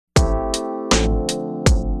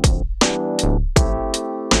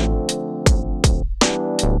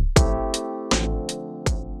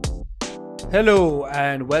Hello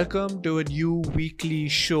and welcome to a new weekly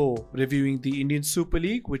show reviewing the Indian Super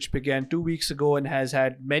League, which began 2 weeks ago and has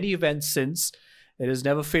had many events since. It has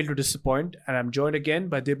never failed to disappoint, and I'm joined again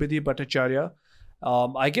by Debati Bhattacharya.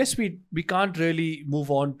 I guess we can't really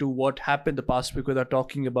move on to what happened the past week without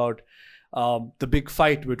talking about the big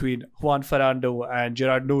fight between Juan Fernando and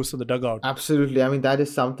Gerard Noose in the dugout. Absolutely. I mean, that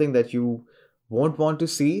is something that you won't want to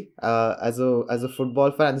see as a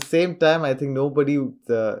football fan. At the same time, I think nobody you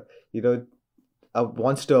know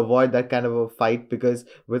wants to avoid that kind of a fight because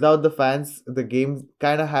without the fans, the game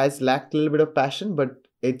kind of has lacked a little bit of passion. But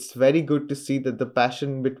it's very good to see that the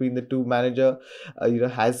passion between the two manager,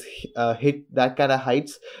 has hit that kind of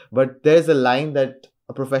heights. But there's a line that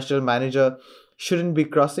a professional manager shouldn't be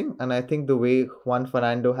crossing, and I think the way Juan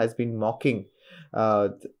Fernando has been mocking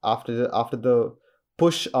after the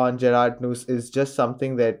push on Gerard News is just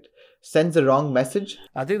something that sends a wrong message.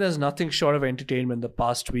 I think there's nothing short of entertainment the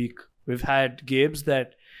past week. We've had games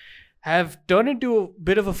that have turned into a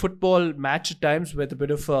bit of a football match at times with a bit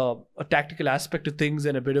of a tactical aspect to things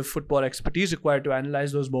and a bit of football expertise required to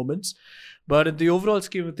analyze those moments. But in the overall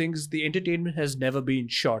scheme of things, the entertainment has never been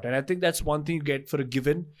short. And I think that's one thing you get for a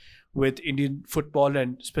given with Indian football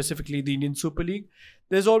and specifically the Indian Super League.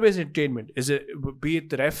 There's always entertainment. Be it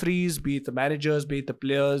the referees, be it the managers, be it the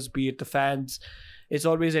players, be it the fans. It's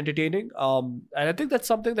always entertaining. And I think that's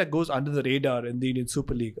something that goes under the radar in the Indian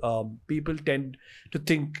Super League. People tend to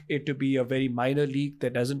think it to be a very minor league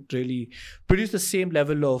that doesn't really produce the same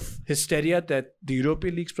level of hysteria that the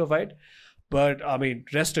European leagues provide. But I mean,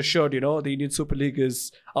 rest assured, the Indian Super League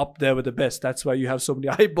is up there with the best. That's why you have so many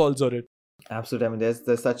eyeballs on it. Absolutely. I mean,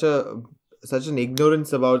 there's such an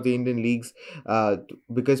ignorance about the Indian leagues,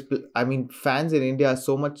 because I mean, fans in India are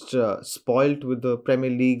so much spoilt with the Premier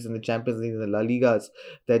Leagues and the Champions League and the La Ligas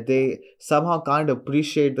that they somehow can't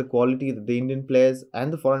appreciate the quality that the Indian players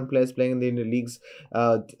and the foreign players playing in the Indian leagues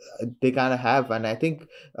they kind of have, and I think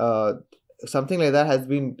something like that has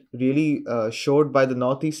been really showed by the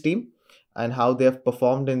Northeast team and how they have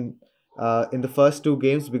performed in the first two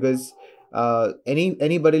games because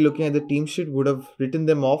anybody looking at the team sheet would have written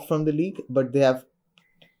them off from the league, but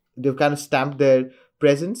they've kind of stamped their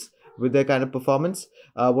presence with their kind of performance.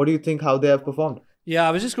 What do you think how they have performed? Yeah,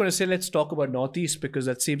 I was just going to say let's talk about Northeast because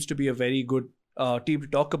that seems to be a very good team to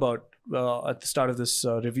talk about at the start of this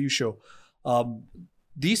review show.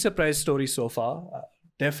 The surprise story so far,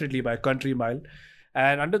 definitely by a country mile,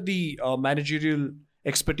 and under the managerial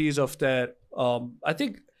expertise of their, I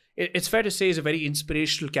think it's fair to say he's a very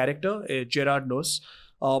inspirational character, Gerard Noce.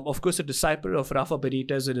 Of course, a disciple of Rafa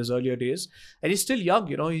Benitez in his earlier days. And he's still young,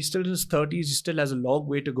 he's still in his 30s. He still has a long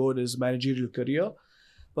way to go in his managerial career.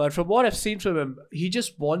 But from what I've seen from him, he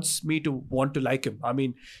just wants me to want to like him. I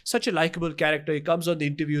mean, such a likable character. He comes on the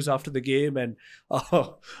interviews after the game and,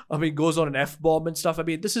 goes on an F-bomb and stuff. I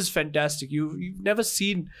mean, this is fantastic. You've never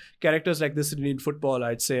seen characters like this in Indian football,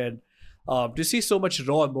 I'd say. And to see so much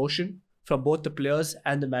raw emotion from both the players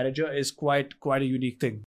and the manager is quite a unique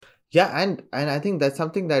thing. Yeah, and I think that's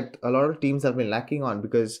something that a lot of teams have been lacking on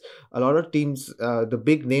because a lot of teams, the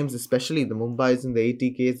big names, especially the Mumbai's and the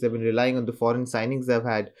ATKs, they've been relying on the foreign signings they've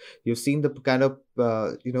had. You've seen the kind of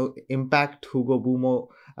impact Hugo Bumo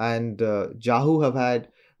and Jahu have had,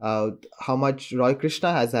 how much Roy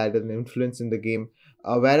Krishna has had an influence in the game.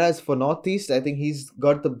 Whereas for Northeast, I think he's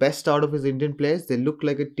got the best out of his Indian players. They look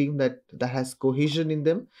like a team that has cohesion in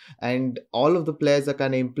them, and all of the players are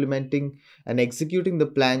kind of implementing and executing the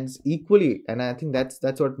plans equally. And I think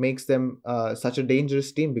that's what makes them such a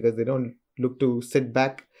dangerous team because they don't look to sit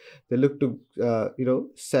back. They look to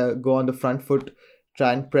go on the front foot,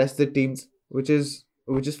 try and press the teams, which is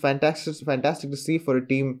fantastic to see for a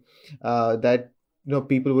team that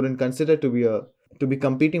people wouldn't consider to be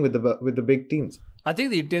competing with the big teams. I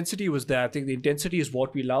think the intensity was there. I think the intensity is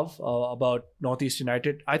what we love about Northeast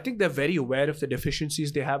United. I think they're very aware of the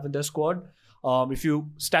deficiencies they have in their squad. If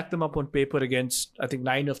you stack them up on paper against, I think,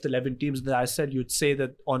 9 of the 11 teams that I said, you'd say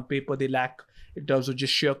that on paper they lack in terms of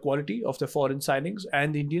just sheer quality of the foreign signings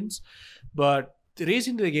and the Indians. But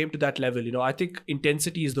raising the game to that level, I think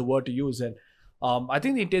intensity is the word to use. And I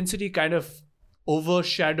think the intensity kind of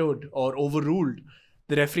overshadowed or overruled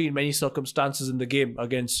the referee in many circumstances in the game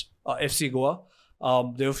against FC Goa.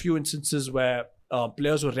 There were a few instances where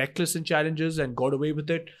players were reckless in challenges and got away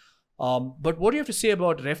with it. But what do you have to say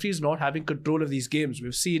about referees not having control of these games?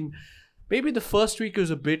 We've seen maybe the first week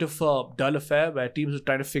was a bit of a dull affair where teams were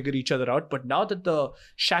trying to figure each other out. But now that the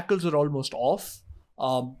shackles are almost off,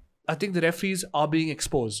 I think the referees are being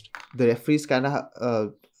exposed. The referees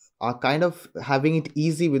are kind of having it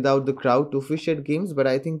easy without the crowd to officiate games, but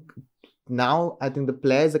I think now I think the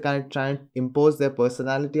players are kind of trying to impose their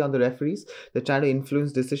personality on the referees. They're trying to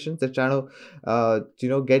influence decisions. They're trying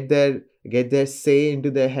to, get their say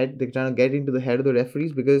into their head. They're trying to get into the head of the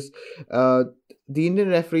referees because the Indian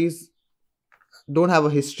referees don't have a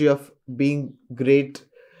history of being great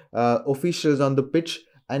officials on the pitch,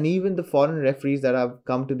 and even the foreign referees that have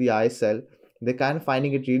come to the ISL, they're kind of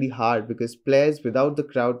finding it really hard because players without the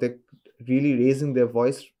crowd, they're really raising their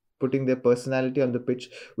voice, putting their personality on the pitch,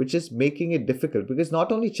 which is making it difficult because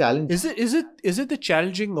not only challenge. Is it the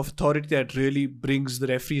challenging of authority that really brings the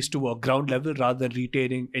referees to a ground level rather than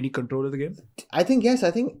retaining any control of the game? I think yes.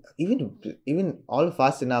 I think even all of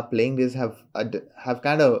us in our playing days have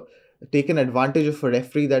kind of taken advantage of a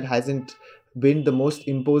referee that hasn't been the most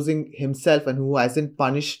imposing himself and who hasn't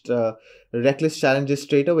punished reckless challenges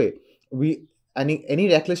straight away. We any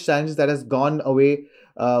reckless challenges that has gone away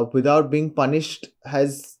without being punished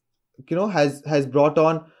has brought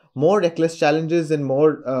on more reckless challenges and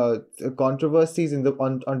more controversies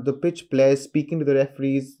on the pitch. Players speaking to the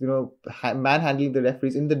referees, manhandling the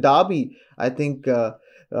referees. In the derby, I think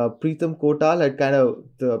Preetham Kotal had kind of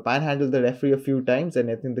manhandled the referee a few times, and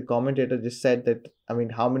I think the commentator just said that, I mean,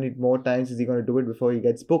 how many more times is he going to do it before he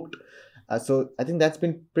gets booked? So I think that's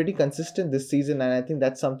been pretty consistent this season, and I think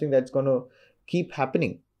that's something that's going to keep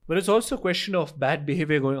happening. But it's also a question of bad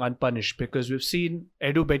behavior going unpunished, because we've seen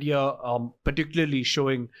Edu Bedia particularly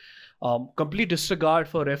showing complete disregard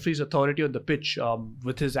for referee's authority on the pitch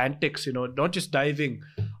with his antics, not just diving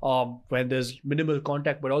when there's minimal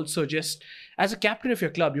contact, but also just as a captain of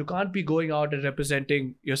your club, you can't be going out and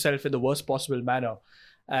representing yourself in the worst possible manner.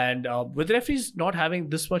 And with referees not having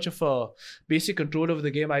this much of a basic control over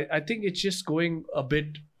the game, I think it's just going a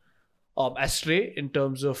bit astray in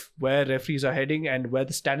terms of where referees are heading and where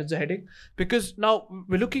the standards are heading, because now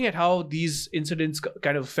we're looking at how these incidents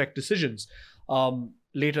kind of affect decisions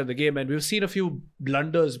later in the game, and we've seen a few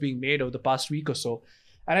blunders being made over the past week or so,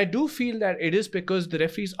 and I do feel that it is because the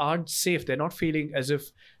referees aren't safe. They're not feeling as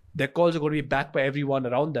if their calls are going to be backed by everyone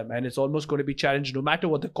around them, and it's almost going to be challenged no matter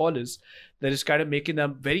what the call is. That is kind of making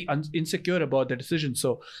them very insecure about their decision.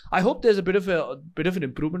 So I hope there's a bit of an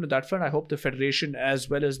improvement on that front. I hope the federation, as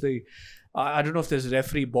well as the I don't know if there's a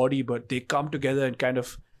referee body, but they come together and kind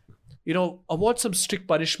of award some strict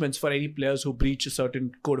punishments for any players who breach a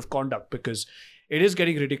certain code of conduct, because it is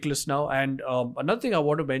getting ridiculous now. And another thing I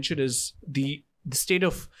want to mention is the state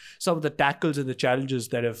of some of the tackles and the challenges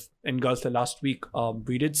that have engulfed the last week.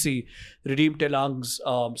 We did see Redeem Telang's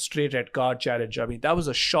straight red card challenge. I mean, that was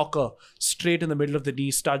a shocker, straight in the middle of the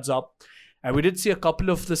knee, studs up. And we did see a couple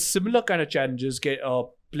of the similar kind of challenges,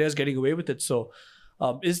 players getting away with it. So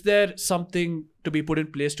is there something to be put in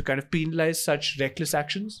place to kind of penalize such reckless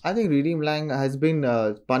actions? I think Redeem Lang has been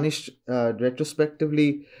punished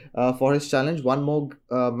retrospectively for his challenge. One more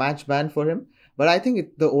match ban for him. But I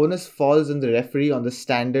think the onus falls on the referee on the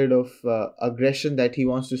standard of aggression that he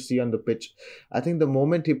wants to see on the pitch. I think the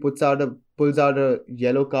moment he pulls out a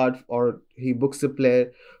yellow card or he books a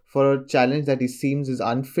player for a challenge that he seems is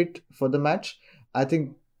unfit for the match, I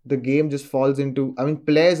think the game just falls into,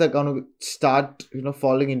 players are going to start,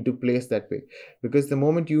 falling into place that way. Because the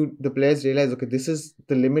moment the players realize, okay, this is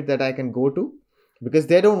the limit that I can go to, because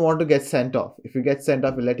they don't want to get sent off. If you get sent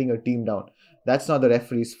off, you're letting your team down. That's not the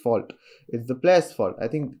referee's fault. It's the player's fault. I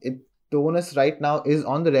think the onus right now is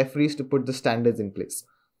on the referees to put the standards in place.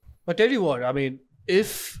 But tell you what, we're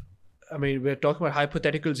talking about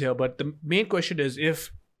hypotheticals here, but the main question is,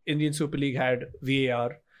 if Indian Super League had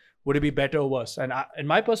VAR, would it be better or worse? And in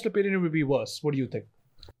my personal opinion, it would be worse. What do you think?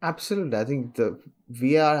 Absolutely. I think the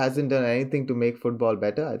VAR hasn't done anything to make football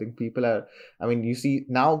better. I think you see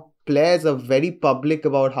now players are very public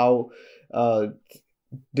about how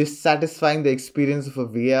dissatisfying the experience of a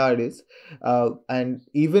VAR is. And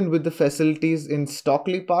even with the facilities in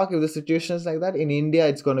Stockley Park, if the situation is like that, in India,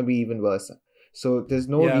 it's going to be even worse. So there's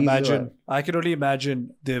no reason. I can only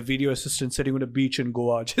imagine the video assistant sitting on a beach in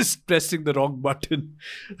Goa, just pressing the wrong button.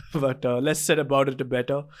 But less said about it, the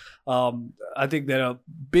better. I think there are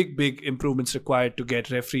big improvements required to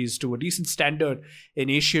get referees to a decent standard in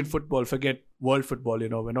Asian football. Forget world football.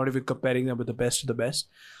 We're not even comparing them with the best of the best.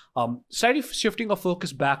 Slightly shifting our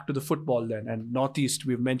focus back to the football then, and Northeast,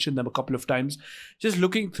 we've mentioned them a couple of times. Just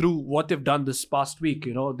looking through what they've done this past week,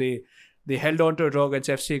 they held on to a draw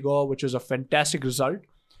against FC Goa, which was a fantastic result.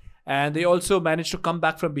 And they also managed to come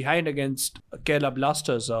back from behind against Kerala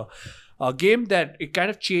Blasters. A game that it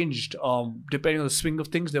kind of changed depending on the swing of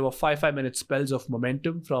things. There were 5-minute spells of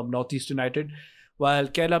momentum from Northeast United, while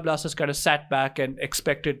Kerala Blasters kind of sat back and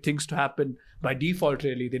expected things to happen by default,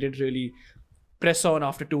 really. They didn't really press on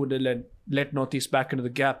after 2-0 and let Northeast back into the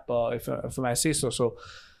gap, if I may say so. So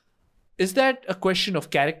is that a question of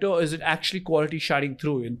character, or is it actually quality shining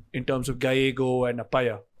through in terms of Gallego and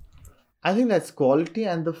Apaya? I think that's quality,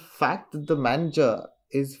 and the fact that the manager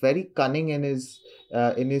is very cunning in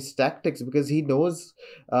his tactics, because he knows,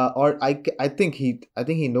 I think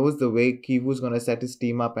he knows the way Kivu's gonna set his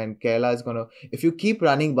team up, and Kerala is gonna, if you keep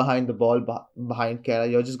running behind the ball behind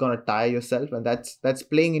Kerala, you're just gonna tire yourself, and that's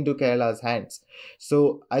playing into Kerala's hands.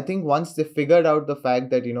 So I think once they figured out the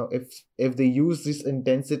fact that, if they use this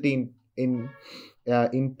intensity in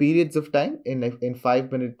periods of time, in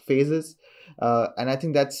 5 minute phases, and I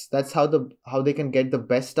think that's how they can get the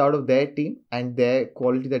best out of their team and their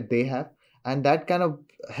quality that they have, and that kind of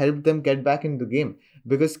helped them get back into the game,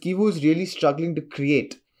 because Kivu is really struggling to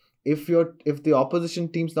create. If the opposition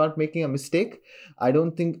team's not making a mistake, I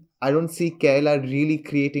don't see Kerala really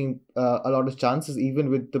creating a lot of chances.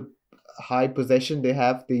 Even with the high possession they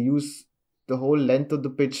have, they use the whole length of the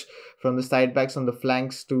pitch, from the side backs on the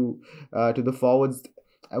flanks to the forwards,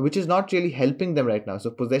 which is not really helping them right now. So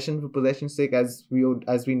possession for possession's sake, as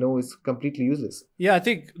we know, is completely useless. Yeah, I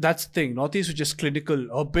think that's the thing. Northeast was just clinical,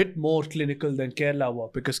 a bit more clinical than Kerala were,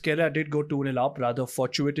 because Kerala did go 2-0 up rather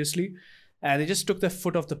fortuitously, and they just took their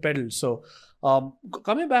foot off the pedal. So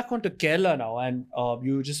coming back onto Kerala now, and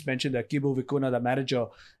you just mentioned that Kibu Vikuna, the manager,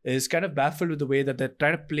 is kind of baffled with the way that they're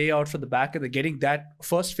trying to play out from the back, and they're getting that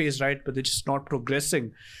first phase right, but they're just not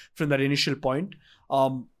progressing from that initial point.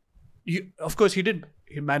 Of course,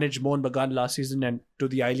 he managed Mohun Bagan last season and to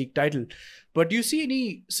the I-League title. But do you see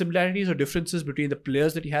any similarities or differences between the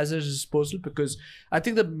players that he has at his disposal? Because I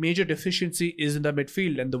think the major deficiency is in the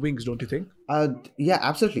midfield and the wings, don't you think? Yeah,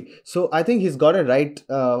 absolutely. So I think he's got it right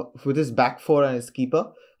with his back four and his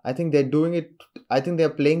keeper. I think they're doing it. I think they're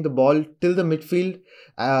playing the ball till the midfield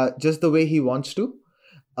just the way he wants to.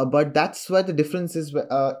 But that's where the difference is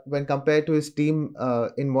when compared to his team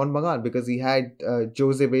in Mohun Bagan, because he had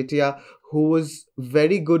Jose Betia, who was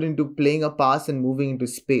very good into playing a pass and moving into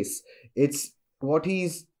space. It's what he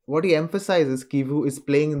emphasizes, Kivu, is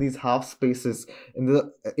playing in these half spaces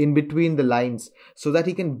in between the lines, so that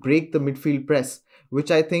he can break the midfield press, which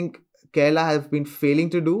I think Kerala have been failing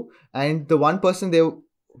to do. And the one person they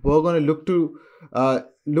were going to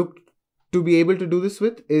look to be able to do this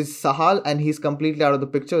with is Sahal, and he's completely out of the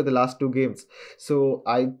picture with the last two games. So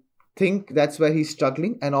I think that's where he's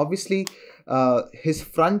struggling, and obviously his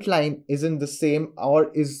front line isn't the same,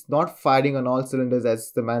 or is not firing on all cylinders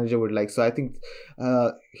as the manager would like. So I think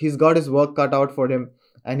he's got his work cut out for him,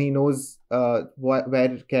 and he knows where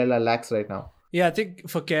Kerala lacks right now. Yeah, I think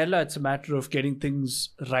for Kerala, it's a matter of getting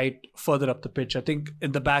things right further up the pitch. I think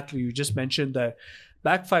in the back, you just mentioned the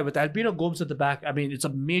back five with Albino Gomes at the back. I mean, it's a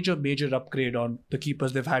major, major upgrade on the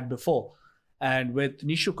keepers they've had before. And with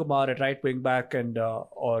Nishu Kumar at right wing back and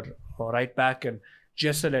or right back, and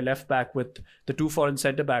Jessel at left back, with the two foreign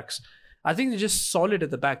centre backs, I think they're just solid at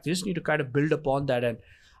the back. They just need to kind of build upon that. And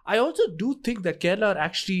I also do think that Kerala are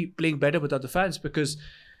actually playing better without the fans, because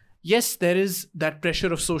yes, there is that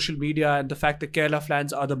pressure of social media and the fact that Kerala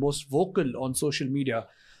fans are the most vocal on social media,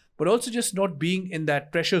 but also just not being in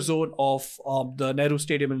that pressure zone of the Nehru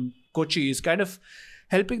Stadium in Kochi is kind of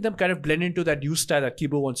helping them kind of blend into that new style that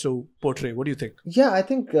Kibu wants to portray. What do you think? Yeah, I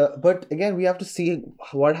think, but again, we have to see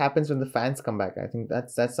what happens when the fans come back. I think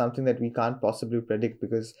that's something that we can't possibly predict,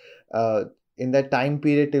 because in that time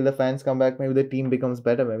period till the fans come back, maybe the team becomes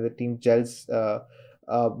better, maybe the team gels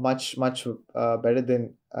much better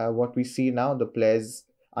than what we see now. The players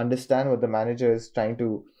understand what the manager is trying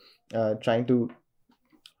to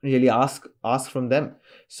really ask from them.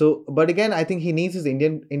 So, but again, I think he needs his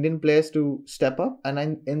Indian players to step up,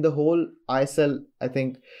 and in the whole ISL, I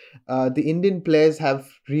think the Indian players have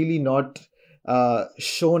really not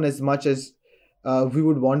shown as much as we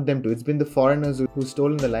would want them to. It's been the foreigners who've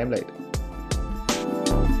stolen the limelight.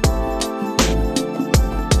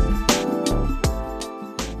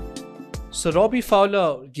 So Robbie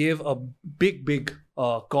Fowler gave a big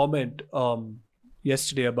comment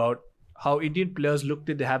yesterday about how Indian players looked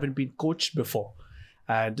like they haven't been coached before.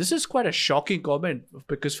 And this is quite a shocking comment,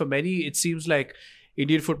 because for many, it seems like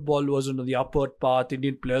Indian football was on the upward path.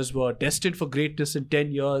 Indian players were destined for greatness in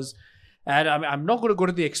 10 years. And I'm not going to go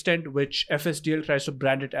to the extent which FSDL tries to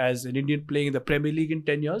brand it as an Indian playing in the Premier League in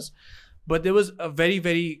 10 years. But there was a very,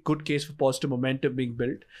 very good case for positive momentum being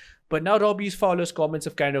built. But now Robbie Fowler's comments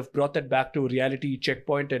have kind of brought that back to a reality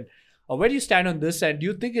checkpoint. And where do you stand on this? And do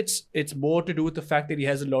you think it's more to do with the fact that he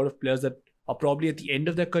has a lot of players that are probably at the end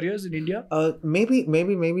of their careers in India?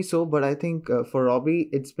 Maybe so. But I think for Robbie,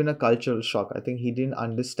 it's been a cultural shock. I think he didn't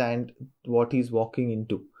understand what he's walking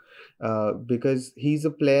into. Because he's a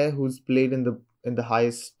player who's played in in the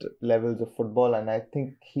highest levels of football, and I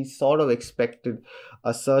think he sort of expected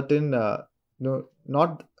a certain,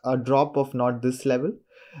 not a drop of not this level,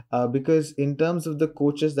 because in terms of the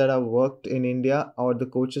coaches that have worked in India, or the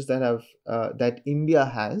coaches that have that India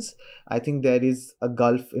has, I think there is a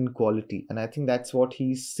gulf in quality, and I think that's what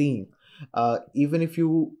he's seeing. Even if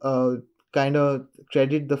you kind of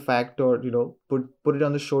credit the fact, or put it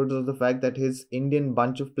on the shoulders of the fact that his Indian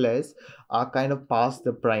bunch of players are kind of past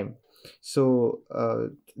the prime. So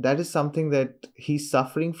that is something that he's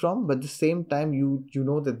suffering from. But at the same time, you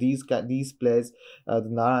know that these players, the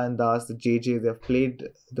Narayan Das, the JJ,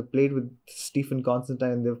 they played with Stephen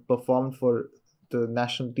Constantine. They've performed for the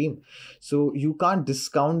national team, so you can't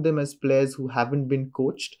discount them as players who haven't been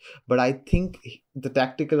coached. But I think the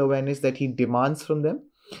tactical awareness that he demands from them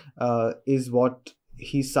is what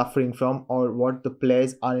he's suffering from, or what the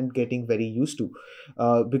players aren't getting very used to.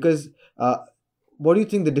 Because what do you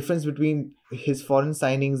think the difference between his foreign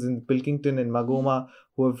signings in Pilkington and Magoma,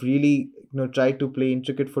 who have really tried to play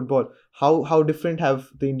intricate football? How different have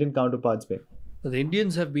the Indian counterparts been? The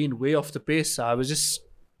Indians have been way off the pace. I was just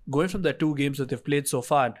going from the 2 games that they've played so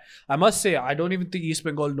far. And I must say, I don't even think East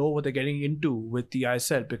Bengal know what they're getting into with the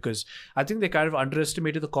ISL, because I think they kind of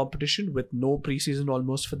underestimated the competition with no preseason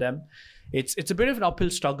almost for them. It's a bit of an uphill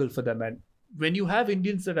struggle for them. And when you have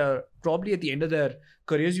Indians that are probably at the end of their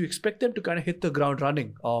careers, you expect them to kind of hit the ground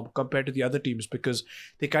running compared to the other teams, because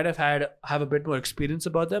they kind of have a bit more experience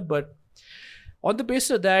about them. But on the basis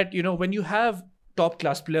of that, when you have top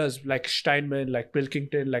class players like Steinman, like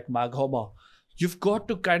Pilkington, like Maghoma, you've got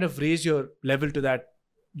to kind of raise your level to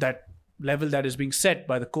that level that is being set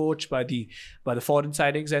by the coach, by the foreign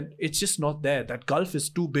signings, and it's just not there. That gulf is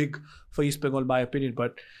too big for East Bengal, in my opinion.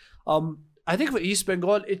 But I think for East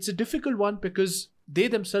Bengal, it's a difficult one because they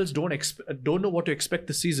themselves don't know what to expect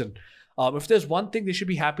this season. If there's one thing, they should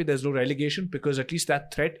be happy there's no relegation, because at least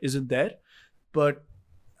that threat isn't there. But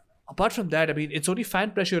apart from that, I mean, it's only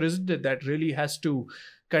fan pressure, isn't it, that really has to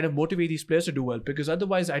kind of motivate these players to do well, because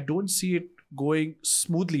otherwise I don't see it going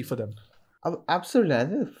smoothly for them. Absolutely, I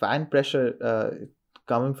think fan pressure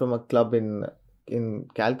coming from a club in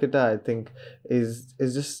Calcutta, I think, is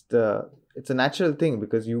just it's a natural thing,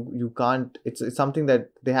 because you can't. It's something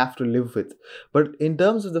that they have to live with. But in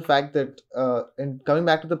terms of the fact that, and coming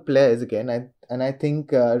back to the players again, I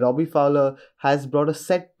think Robbie Fowler has brought a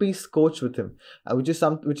set piece coach with him, which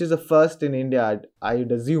is a first in India,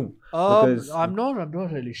 I'd assume. Because I'm not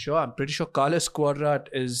really sure. I'm pretty sure Carlos Cuadrat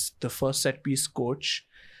is the first set piece coach.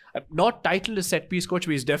 Not titled as set piece coach,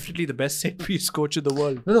 but he's definitely the best set piece coach in the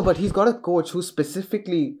world. No, but he's got a coach who's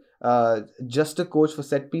specifically just a coach for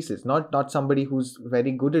set pieces, not somebody who's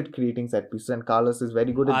very good at creating set pieces. And Carlos is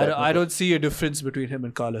very good at that. I don't see a difference between him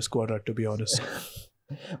and Carlos Cuadrat, to be honest.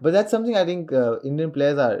 But that's something I think Indian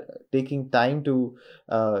players are taking time to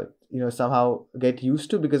somehow get used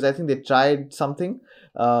to, because I think they tried something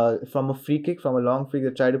from a free kick, from a long free. They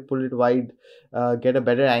tried to pull it wide, get a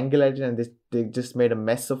better angle at it, and they just made a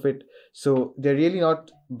mess of it. So they're really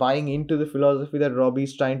not buying into the philosophy that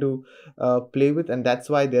Robbie's trying to play with, and that's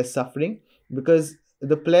why they're suffering. Because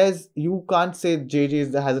the players, you can't say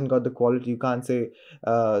JJ hasn't got the quality. You can't say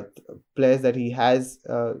players that he has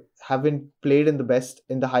haven't played in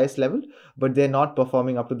the highest level, but they're not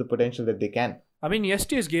performing up to the potential that they can. I mean,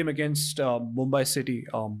 yesterday's game against Mumbai City,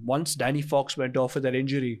 once Danny Fox went off with that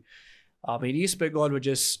injury, I mean, East Bengal were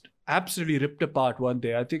just absolutely ripped apart one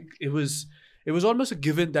day. I think it was almost a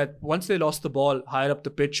given that once they lost the ball higher up the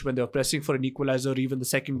pitch, when they were pressing for an equalizer or even the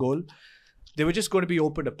second goal, they were just going to be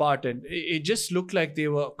opened apart, and it just looked like they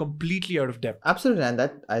were completely out of depth. Absolutely, and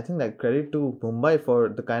that, I think, that credit to Mumbai for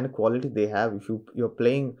the kind of quality they have. If you're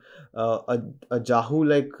playing a Jahu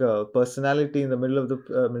like personality in the middle of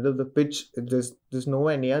the pitch, there's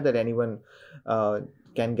nowhere near that anyone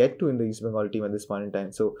can get to in the East Bengal team at this point in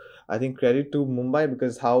time. So I think credit to Mumbai,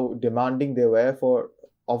 because how demanding they were for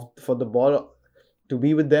the ball to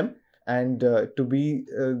be with them, and to be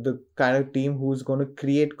the kind of team who's going to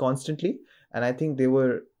create constantly. And I think they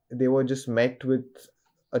were just met with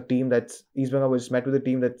a team East Bengal was met with a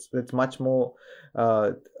team that's much more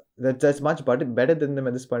that's much better than them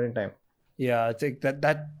at this point in time. Yeah, I think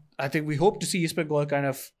I think we hope to see East Bengal kind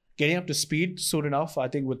of getting up to speed soon enough. I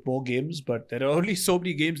think with more games, but there are only so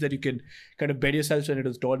many games that you can kind of bet yourself into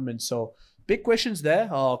the tournament. So big questions there.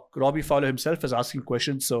 Robbie Fowler himself is asking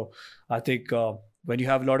questions. So I think when you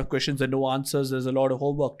have a lot of questions and no answers, there's a lot of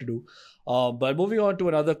homework to do. But moving on to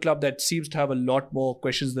another club that seems to have a lot more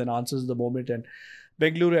questions than answers at the moment, and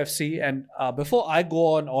Bengaluru FC. And before I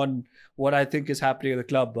go on what I think is happening at the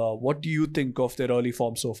club, what do you think of their early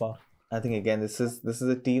form so far? I think, again, this is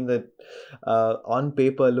a team that on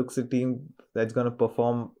paper looks a team that's going to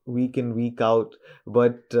perform week in week out,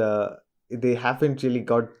 but they haven't really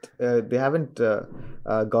got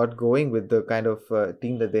going with the kind of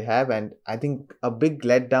team that they have. And I think a big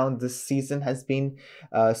letdown this season has been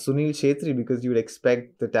Sunil Chhetri, because you would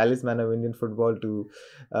expect the talisman of Indian football to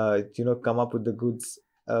come up with the goods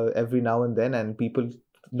every now and then, and people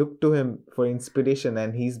look to him for inspiration,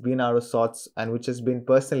 and he's been out of sorts, and which has been a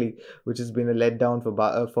letdown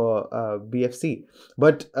for BFC.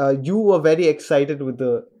 But you were very excited with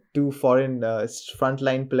the two foreign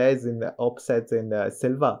frontline players in the Opsets and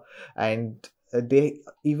Silva, and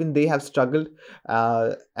they have struggled,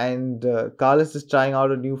 and Carlos is trying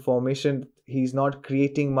out a new formation. He's not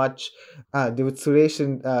creating much. There was Suresh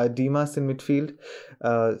and Dimas in midfield.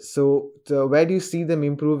 So where do you see them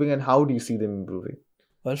improving, and how do you see them improving?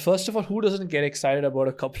 Well, first of all, who doesn't get excited about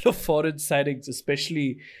a couple of foreign signings,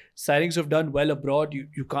 especially signings who've done well abroad?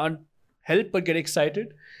 You can't help but get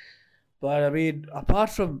excited. But I mean,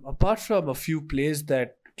 apart from a few plays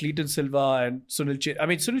that Clayton Silva and Sunil Chhetri, I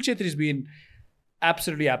mean, Sunil Chhetri has been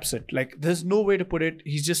absolutely absent. Like, there's no way to put it.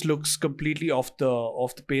 He just looks completely off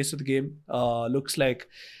the pace of the game. Looks like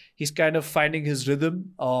he's kind of finding his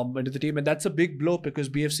rhythm into the team, and that's a big blow because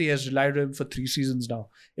BFC has relied on him for 3 seasons now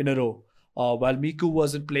in a row. While Miku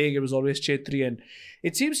wasn't playing, it was always Chhetri, and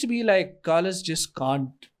it seems to be like Carlos just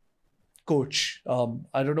can't coach.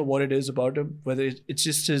 I don't know what it is about him, whether it's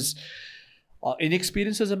just his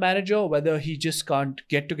inexperience as a manager, or whether he just can't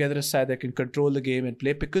get together a side that can control the game and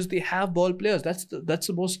play, because they have ball players. That's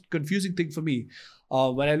the most confusing thing for me.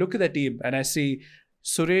 When I look at that team and I see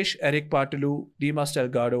Suresh, Eric Partalu, Dimas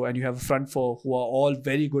Delgado, and you have a front four who are all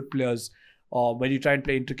very good players. When you try and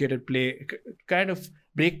play intricate play, kind of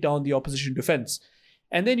break down the opposition defense.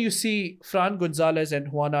 And then you see Fran Gonzalez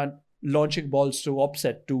and Juanan launching balls to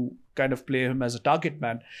Opset to kind of play him as a target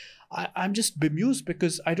man. I'm just bemused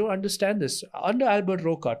because I don't understand this. Under Albert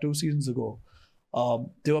Roca 2 seasons ago,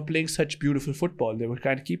 they were playing such beautiful football. They were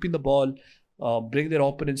kind of keeping the ball, bring their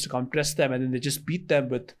opponents to come press them, and then they just beat them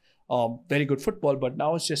with very good football. But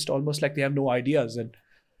now it's just almost like they have no ideas. And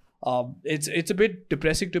it's a bit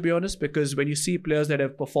depressing, to be honest, because when you see players that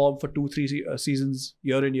have performed for 2-3 seasons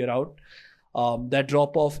year in, year out, that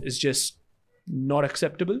drop off is just not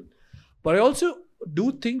acceptable. But I also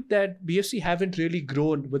do think that BFC haven't really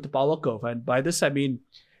grown with the power curve, and by this I mean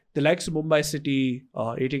the likes of Mumbai City,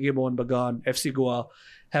 ATK Mohun Bagan, FC Goa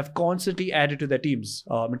have constantly added to their teams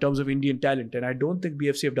in terms of Indian talent, and I don't think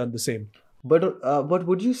BFC have done the same. But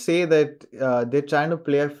would you say that they're trying to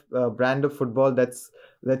play a brand of football that's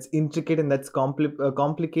intricate and that's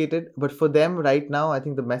complicated? But for them right now, I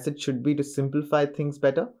think the message should be to simplify things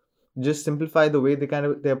better. Just simplify the way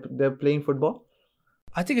they're playing football.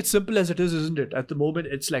 I think it's simple as it is, isn't it? At the moment,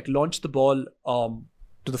 it's like launch the ball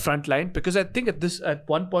to the front line, because I think at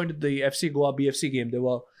one point in the FC Goa BFC game, there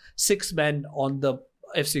were 6 men on the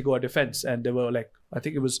FC Goa defense, and there were like, I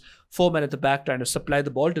think it was 4 men at the back trying to supply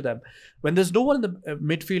the ball to them. When there's no one in the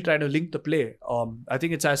midfield trying to link the play, I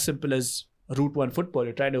think it's as simple as Route 1 football.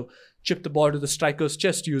 You're trying to chip the ball to the striker's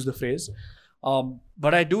chest, to use the phrase.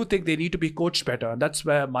 But I do think they need to be coached better, and that's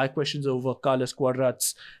where my questions over Carlos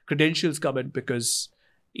Cuadrat's credentials come in, because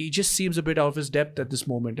he just seems a bit out of his depth at this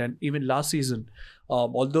moment. And even last season,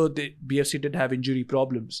 although the BFC did have injury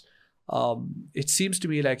problems, it seems to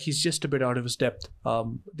me like he's just a bit out of his depth.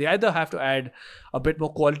 They either have to add a bit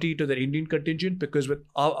more quality to their Indian contingent, because with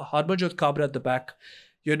Harmanjot Kabra at the back,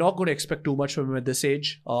 you're not going to expect too much from him at this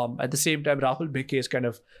age. At the same time, Rahul Bheke has kind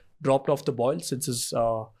of dropped off the boil since his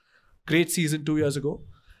great season 2 years ago.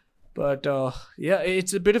 But yeah,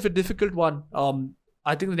 it's a bit of a difficult one.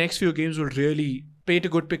 I think the next few games will really paint a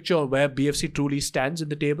good picture of where BFC truly stands in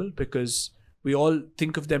the table, because we all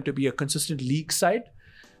think of them to be a consistent league side,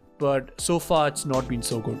 but so far it's not been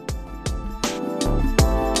so good.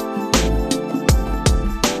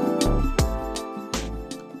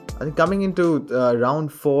 I think coming into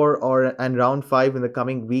round 4 and round 5 in the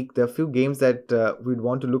coming week, there are a few games that we'd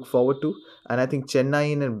want to look forward to, and I think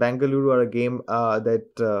Chennai and Bengaluru are a game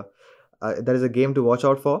that is a game to watch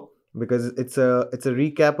out for, because it's a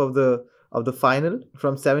recap of the final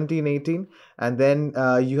from 17-18, and then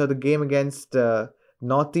you have the game against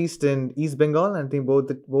Northeast and East Bengal. And I think both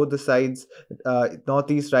the sides,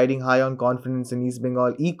 Northeast riding high on confidence and East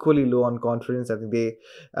Bengal equally low on confidence. I think they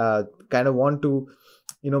kind of want to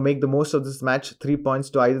make the most of this match. 3 points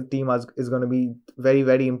to either team is going to be very,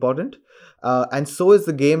 very important. And so is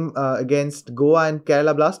the game against Goa and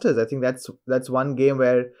Kerala Blasters. I think that's one game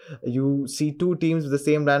where you see 2 teams with the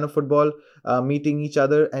same brand of football meeting each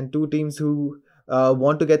other, and 2 teams who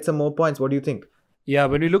want to get some more points. What do you think? Yeah,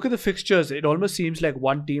 when we look at the fixtures, it almost seems like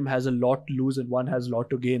one team has a lot to lose and one has a lot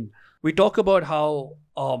to gain. We talk about how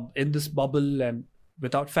in this bubble and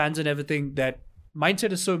without fans and everything, that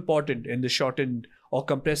mindset is so important in the shortened or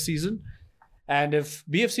compressed season. And if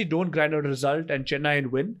BFC don't grind out a result and Chennai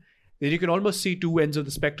win, then you can almost see two ends of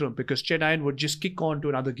the spectrum because Chennai would just kick on to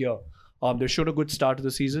another gear. They've shown a good start to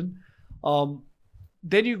the season.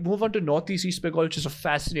 Then you move on to Northeast East Bengal, which is a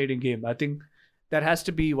fascinating game. I think that has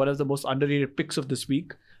to be one of the most underrated picks of this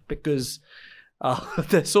week because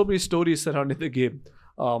there's so many stories surrounding the game.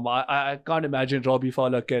 I can't imagine Robbie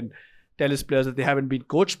Fowler can tell his players that they haven't been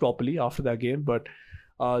coached properly after that game, but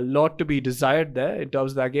a lot to be desired there in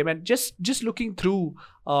terms of that game. And just looking through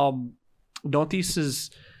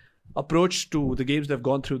Northeast's approach to the games they've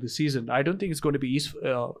gone through this season, I don't think it's going to be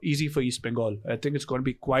easy for East Bengal. I think it's going to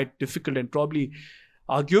be quite difficult and probably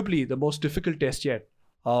arguably the most difficult test yet.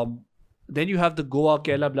 Then you have the Goa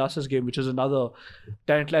Kerala Blasters game, which is another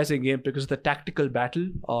tantalizing game because of the tactical battle.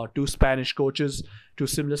 Two Spanish coaches, two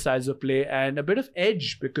similar styles of play, and a bit of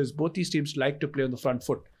edge because both these teams like to play on the front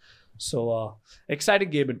foot. So exciting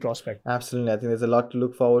game in prospect. Absolutely, I think there's a lot to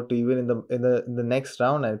look forward to even in the next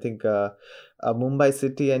round. I think Mumbai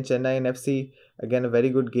City and Chennai and FC, again, a very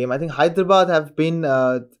good game. I think Hyderabad have been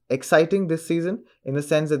exciting this season in the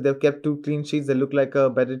sense that they've kept 2 clean sheets. They look like a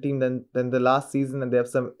better team than the last season, and they have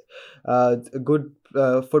some good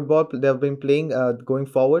football they've been playing going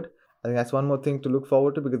forward. I think that's one more thing to look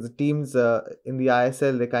forward to because the teams in the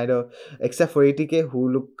ISL, they kind of, except for ATK, who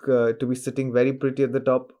look to be sitting very pretty at the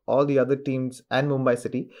top, all the other teams and Mumbai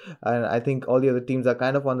City, and I think all the other teams are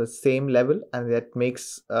kind of on the same level, and that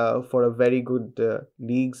makes for a very good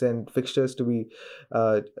leagues and fixtures to be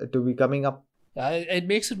coming up. It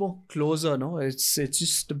makes it more closer, no? It's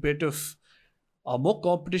just a bit of more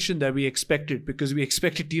competition than we expected because we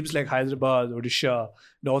expected teams like Hyderabad, Odisha,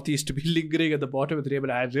 Northeast to be lingering at the bottom of the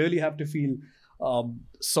table. I really have to feel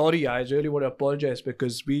sorry. I really want to apologize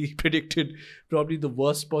because we predicted probably the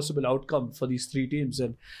worst possible outcome for these 3 teams.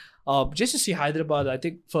 And just to see Hyderabad, I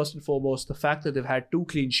think first and foremost, the fact that they've had 2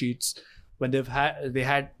 clean sheets when they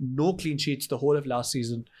had no clean sheets the whole of last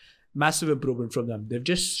season, massive improvement from them. They've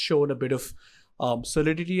just shown a bit of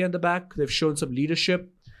solidity in the back. They've shown some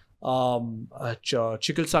leadership. Chikhal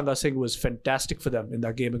Sangha Singh was fantastic for them in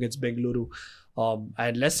that game against Bengaluru.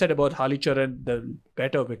 And less said about Halicharan, the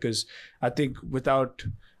better, because I think without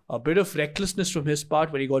a bit of recklessness from his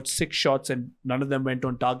part when he got 6 shots and none of them went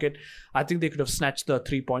on target, I think they could have snatched the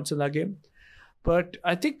 3 points in that game. But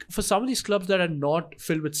I think for some of these clubs that are not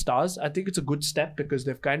filled with stars, I think it's a good step because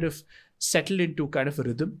they've kind of settled into kind of a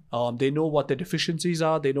rhythm. They know what their deficiencies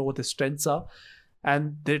are, they know what their strengths are,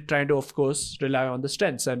 and they're trying to, of course, rely on the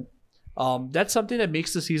strengths. And that's something that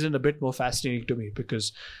makes the season a bit more fascinating to me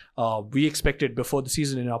because we expected before the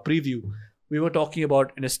season in our preview, we were talking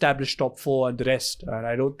about an established top 4 and the rest, and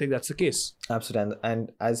I don't think that's the case. Absolutely,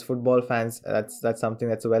 and as football fans, that's something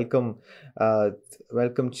that's a welcome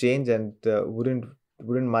change, and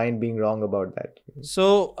wouldn't mind being wrong about that.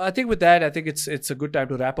 So I think with that, I think it's a good time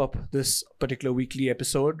to wrap up this particular weekly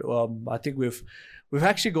episode. I think we've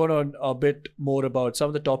actually gone on a bit more about some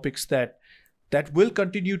of the topics that will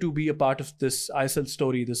continue to be a part of this ISL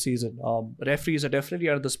story this season. Referees are definitely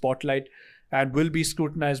under the spotlight and will be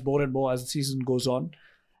scrutinized more and more as the season goes on.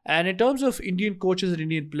 And in terms of Indian coaches and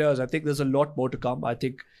Indian players, I think there's a lot more to come. I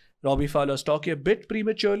think Robbie Fowler's talking a bit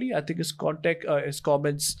prematurely. I think his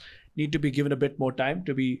comments need to be given a bit more time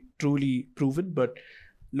to be truly proven. But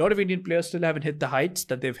a lot of Indian players still haven't hit the heights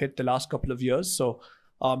that they've hit the last couple of years. So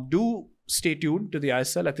do stay tuned to the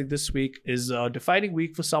ISL. I think this week is a defining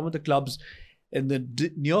week for some of the clubs in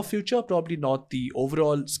the near future. Probably not the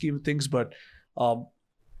overall scheme of things, but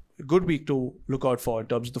good week to look out for in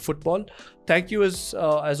terms of the football. Thank you as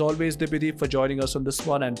always, Dibidi, for joining us on this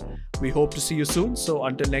one, and we hope to see you soon. So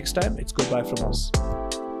until next time, it's goodbye from us.